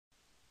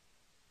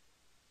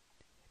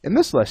In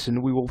this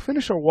lesson, we will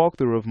finish our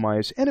walkthrough of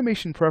Maya's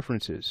animation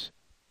preferences.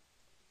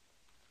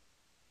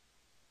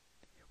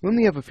 We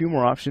only have a few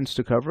more options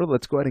to cover.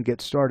 Let's go ahead and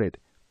get started.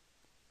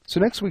 So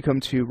next we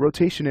come to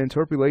rotation and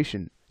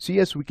interpolation. So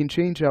yes, we can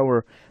change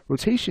our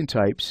rotation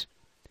types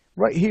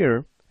right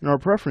here in our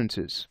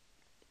preferences.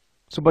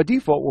 So by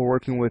default, we're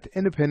working with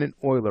independent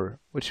Euler,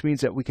 which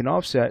means that we can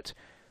offset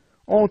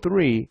all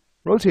three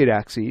rotate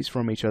axes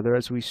from each other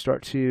as we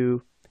start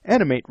to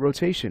animate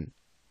rotation.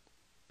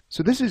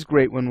 So this is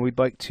great when we'd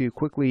like to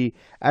quickly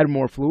add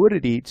more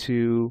fluidity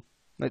to,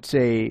 let's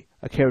say,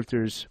 a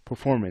character's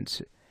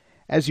performance.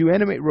 As you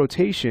animate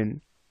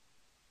rotation,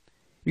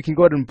 you can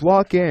go ahead and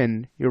block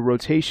in your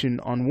rotation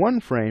on one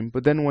frame,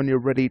 but then when you're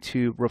ready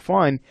to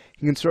refine,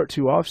 you can start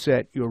to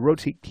offset your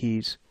rotate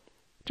keys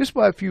just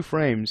by a few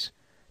frames,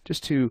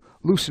 just to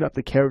loosen up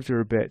the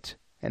character a bit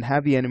and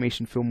have the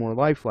animation feel more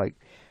lifelike.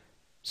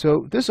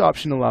 So this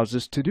option allows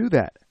us to do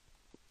that.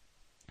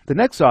 The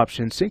next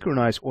option,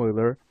 synchronize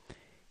Euler,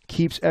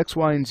 keeps X,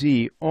 Y, and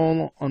Z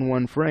all on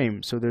one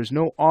frame, so there's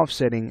no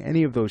offsetting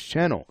any of those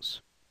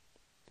channels.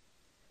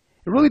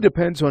 It really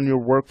depends on your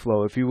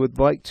workflow. If you would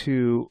like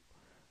to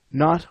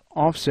not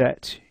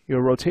offset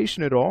your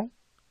rotation at all,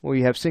 well,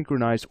 you have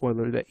synchronized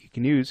Euler that you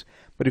can use.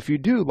 But if you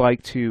do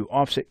like to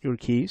offset your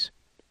keys,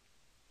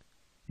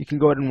 you can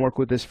go ahead and work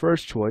with this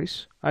first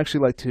choice. I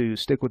actually like to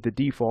stick with the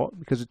default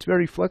because it's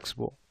very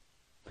flexible.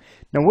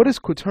 Now, what is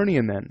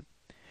quaternion then?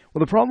 Well,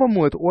 the problem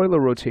with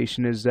Euler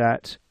rotation is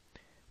that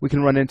we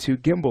can run into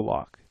gimbal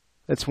lock.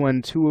 That's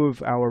when two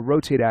of our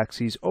rotate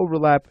axes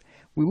overlap.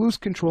 We lose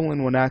control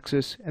in one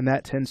axis, and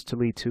that tends to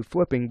lead to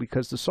flipping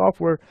because the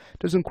software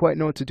doesn't quite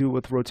know what to do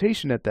with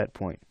rotation at that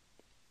point.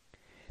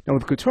 Now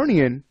with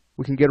quaternion,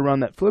 we can get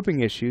around that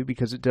flipping issue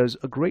because it does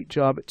a great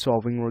job at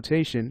solving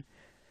rotation,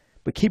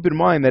 but keep in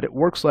mind that it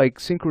works like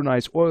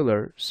synchronized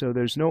Euler, so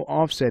there's no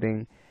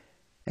offsetting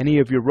any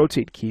of your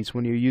rotate keys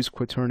when you use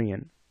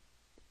quaternion.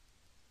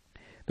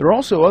 There are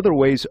also other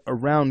ways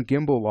around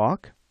gimbal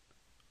lock.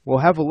 We'll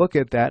have a look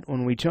at that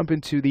when we jump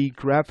into the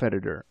graph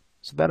editor,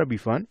 so that'll be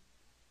fun.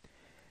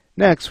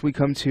 Next, we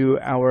come to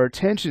our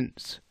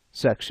tangents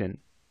section.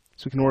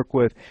 So we can work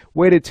with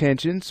weighted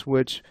tangents,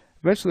 which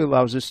eventually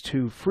allows us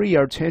to free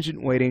our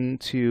tangent weighting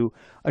to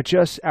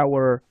adjust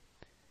our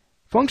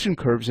function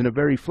curves in a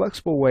very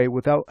flexible way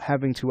without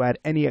having to add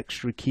any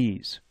extra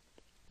keys.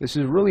 This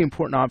is a really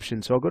important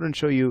option, so I'll go ahead and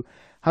show you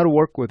how to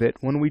work with it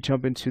when we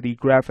jump into the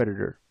graph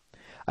editor.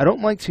 I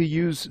don't like to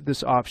use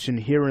this option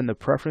here in the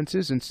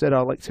preferences. Instead,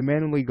 I like to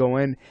manually go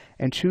in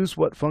and choose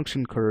what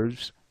function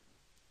curves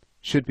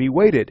should be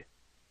weighted.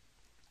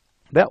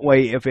 That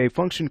way, if a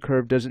function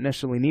curve doesn't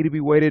necessarily need to be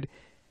weighted,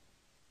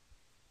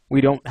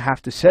 we don't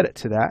have to set it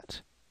to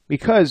that,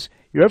 because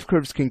your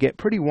F-curves can get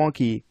pretty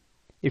wonky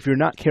if you're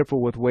not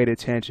careful with weighted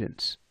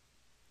tangents.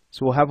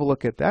 So we'll have a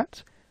look at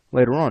that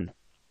later on.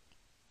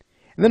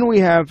 And then we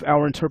have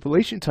our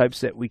interpolation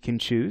types that we can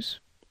choose.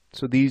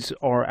 So these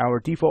are our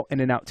default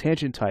in and out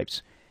tangent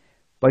types.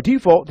 By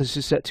default, this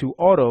is set to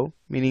auto,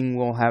 meaning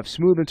we'll have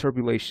smooth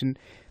interpolation.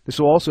 This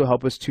will also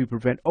help us to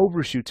prevent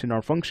overshoots in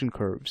our function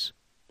curves,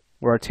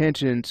 where our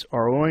tangents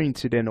are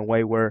oriented in a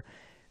way where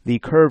the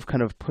curve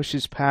kind of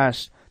pushes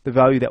past the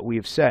value that we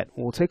have set.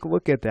 We'll take a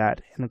look at that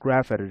in the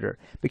graph editor,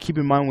 but keep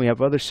in mind we have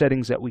other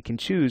settings that we can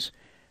choose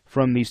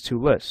from these two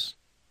lists.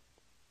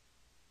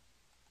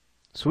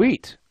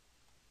 Sweet!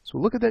 So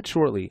we'll look at that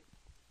shortly.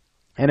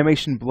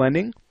 Animation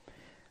blending.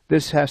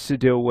 This has to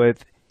deal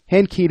with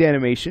hand-keyed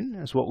animation,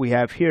 as what we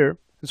have here,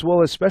 as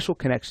well as special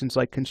connections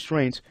like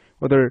constraints,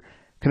 whether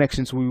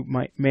connections we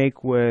might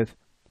make with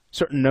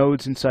certain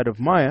nodes inside of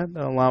Maya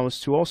that allow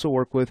us to also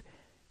work with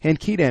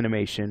hand-keyed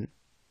animation.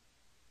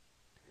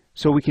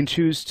 So we can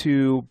choose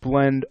to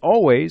blend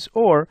always,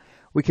 or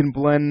we can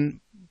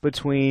blend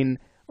between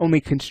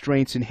only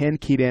constraints and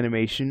hand-keyed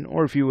animation,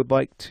 or if you would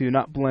like to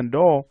not blend at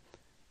all,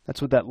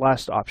 that's what that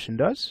last option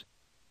does.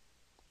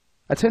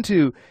 I tend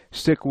to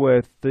stick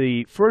with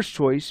the first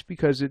choice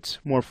because it's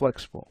more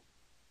flexible.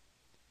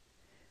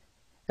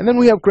 And then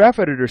we have graph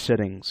editor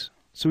settings.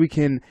 So we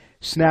can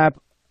snap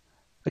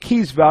a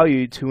key's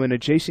value to an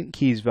adjacent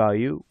key's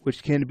value,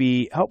 which can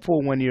be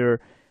helpful when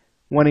you're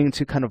wanting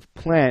to kind of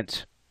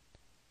plant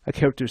a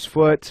character's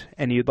foot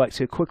and you'd like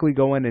to quickly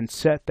go in and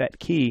set that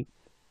key.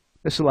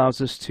 This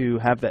allows us to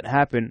have that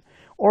happen.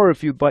 Or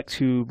if you'd like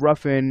to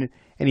roughen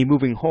any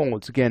moving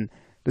holds, again,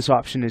 this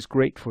option is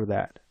great for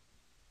that.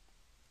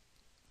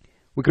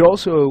 We could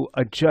also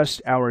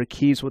adjust our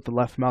keys with the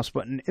left mouse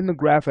button in the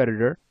graph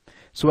editor.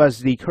 So as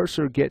the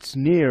cursor gets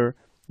near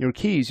your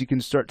keys, you can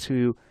start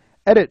to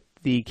edit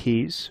the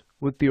keys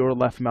with your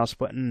left mouse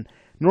button.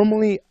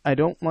 Normally, I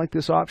don't like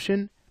this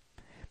option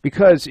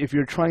because if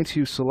you're trying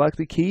to select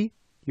a key,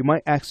 you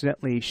might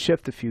accidentally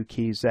shift a few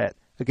keys that,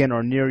 again,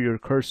 are near your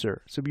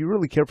cursor. So be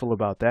really careful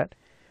about that.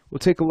 We'll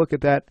take a look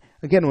at that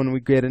again when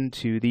we get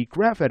into the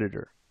graph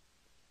editor.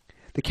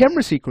 The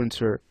camera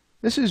sequencer.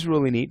 This is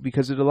really neat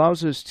because it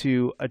allows us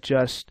to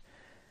adjust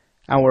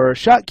our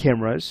shot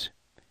cameras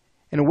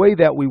in a way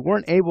that we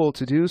weren't able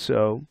to do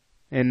so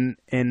in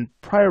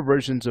prior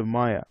versions of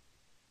Maya.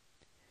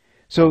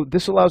 So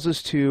this allows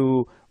us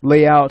to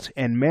lay out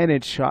and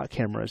manage shot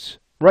cameras.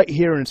 Right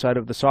here inside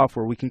of the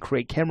software, we can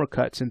create camera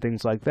cuts and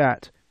things like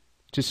that,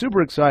 which is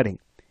super exciting.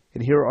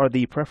 And here are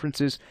the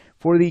preferences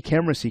for the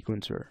camera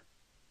sequencer.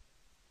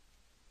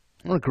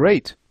 Oh,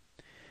 great.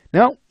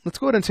 Now, let's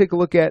go ahead and take a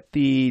look at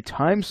the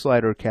time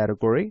slider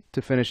category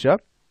to finish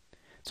up.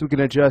 So we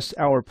can adjust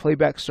our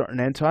playback start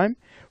and end time.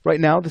 Right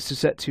now, this is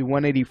set to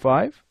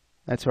 185.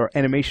 That's our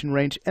animation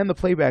range and the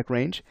playback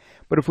range.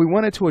 But if we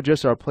wanted to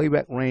adjust our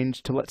playback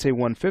range to, let's say,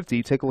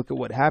 150, take a look at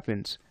what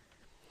happens.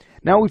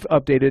 Now we've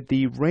updated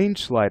the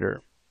range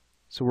slider.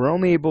 So we're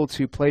only able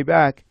to play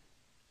back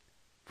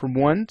from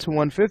 1 to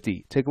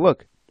 150. Take a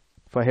look.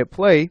 If I hit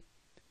play,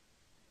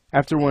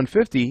 after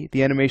 150,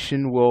 the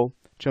animation will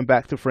jump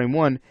back to frame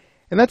 1,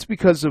 and that's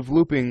because of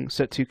looping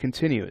set to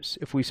continuous.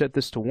 If we set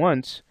this to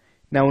once,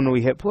 now when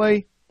we hit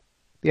play,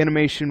 the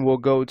animation will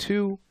go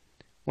to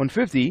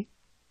 150,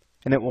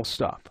 and it will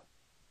stop.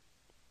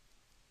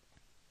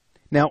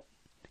 Now,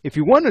 if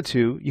you wanted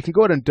to, you can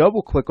go ahead and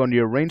double-click on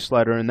your range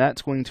slider, and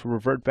that's going to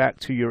revert back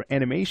to your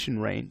animation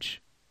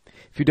range.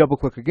 If you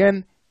double-click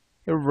again,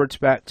 it reverts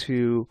back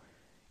to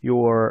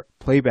your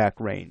playback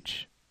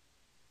range.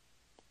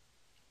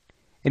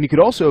 And you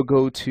could also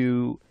go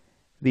to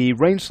the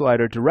range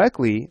slider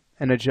directly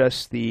and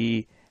adjust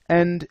the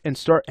end and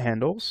start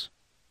handles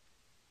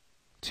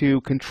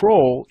to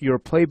control your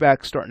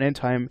playback start and end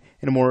time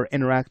in a more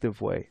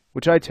interactive way,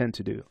 which I tend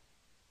to do.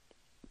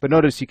 But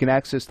notice you can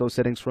access those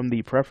settings from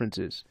the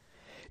preferences.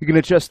 You can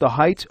adjust the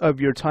height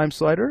of your time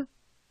slider.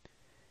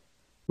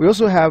 We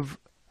also have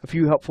a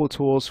few helpful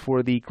tools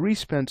for the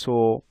grease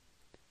pencil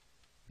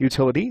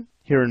utility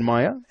here in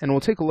Maya, and we'll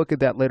take a look at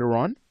that later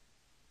on.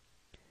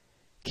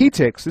 Key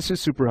ticks, this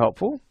is super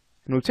helpful,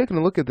 and we've taken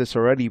a look at this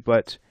already,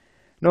 but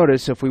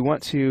notice if we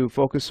want to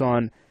focus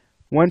on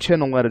one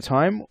channel at a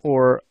time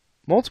or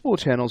multiple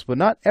channels, but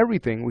not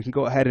everything, we can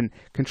go ahead and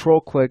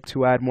control-click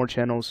to add more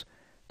channels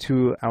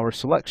to our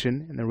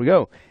selection, and there we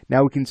go.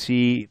 Now we can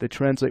see the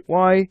translate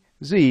Y,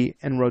 Z,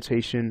 and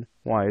rotation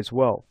Y as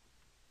well.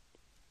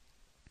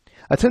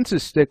 I tend to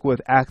stick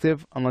with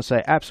active unless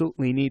I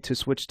absolutely need to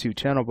switch to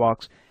channel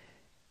box.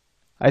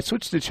 I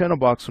switch to channel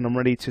box when I'm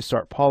ready to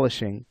start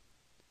polishing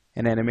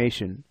an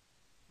animation,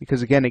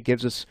 because again it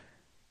gives us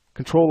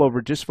control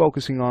over just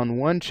focusing on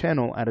one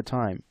channel at a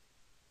time.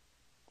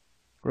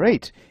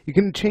 Great. You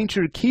can change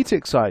your key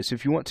tick size.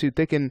 If you want to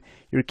thicken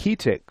your key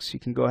ticks, you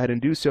can go ahead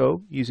and do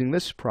so using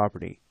this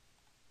property.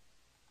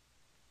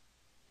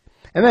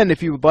 And then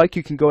if you would like,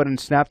 you can go ahead and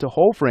snap to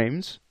whole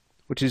frames,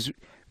 which is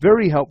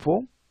very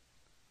helpful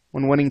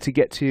when wanting to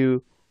get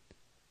to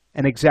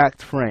an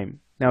exact frame.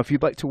 Now if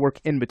you'd like to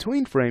work in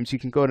between frames, you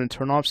can go ahead and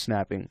turn off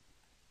snapping.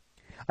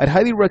 I'd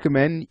highly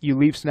recommend you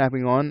leave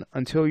snapping on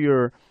until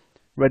you're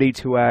ready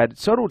to add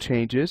subtle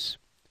changes.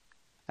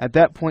 At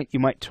that point, you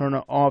might turn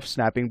off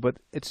snapping, but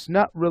it's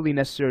not really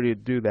necessary to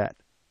do that.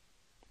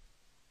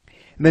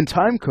 And then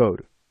time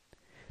code.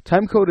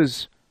 Time code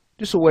is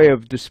just a way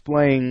of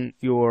displaying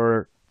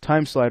your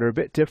time slider a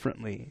bit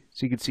differently.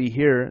 So you can see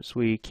here, as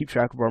we keep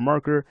track of our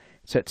marker,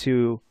 it's set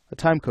to a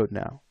time code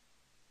now.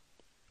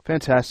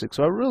 Fantastic.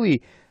 So I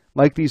really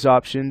like these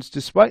options,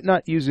 despite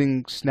not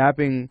using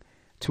snapping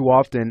too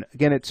often.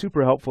 Again, it's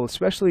super helpful,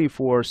 especially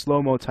for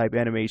slow-mo type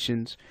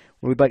animations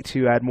where we'd like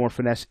to add more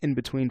finesse in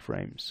between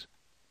frames.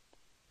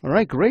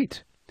 Alright,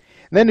 great.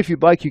 And then if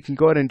you'd like, you can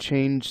go ahead and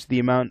change the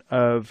amount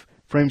of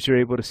frames you're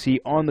able to see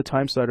on the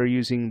time slider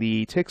using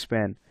the tick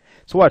span.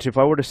 So watch, if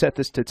I were to set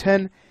this to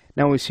 10,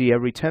 now we see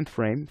every 10th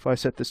frame. If I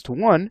set this to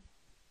 1,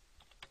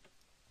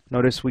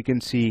 notice we can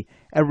see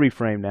every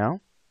frame now.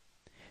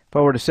 If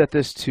I were to set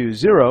this to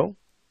 0,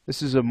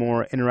 this is a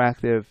more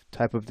interactive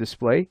type of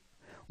display.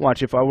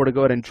 Watch, if I were to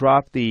go ahead and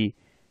drop the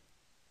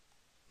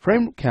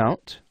frame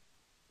count,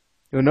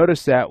 you'll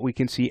notice that we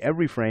can see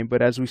every frame,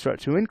 but as we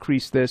start to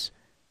increase this,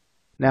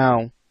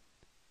 now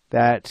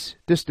that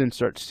distance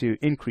starts to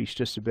increase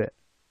just a bit.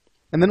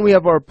 And then we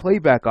have our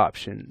playback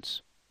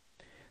options.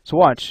 So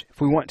watch, if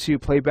we want to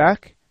play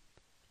back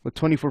with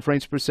 24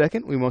 frames per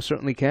second, we most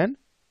certainly can.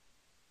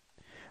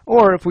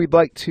 Or if we'd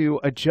like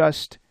to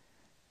adjust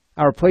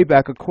our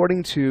playback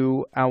according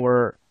to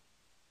our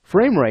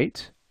frame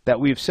rate that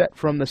we've set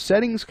from the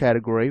settings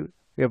category,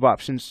 we have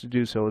options to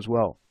do so as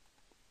well.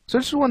 So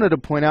I just wanted to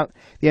point out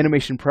the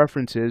animation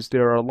preferences.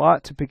 There are a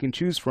lot to pick and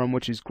choose from,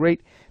 which is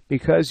great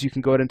because you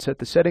can go ahead and set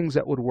the settings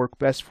that would work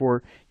best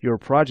for your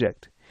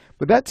project.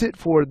 But that's it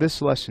for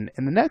this lesson.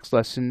 In the next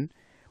lesson,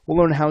 we'll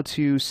learn how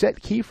to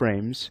set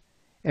keyframes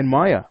in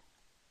Maya.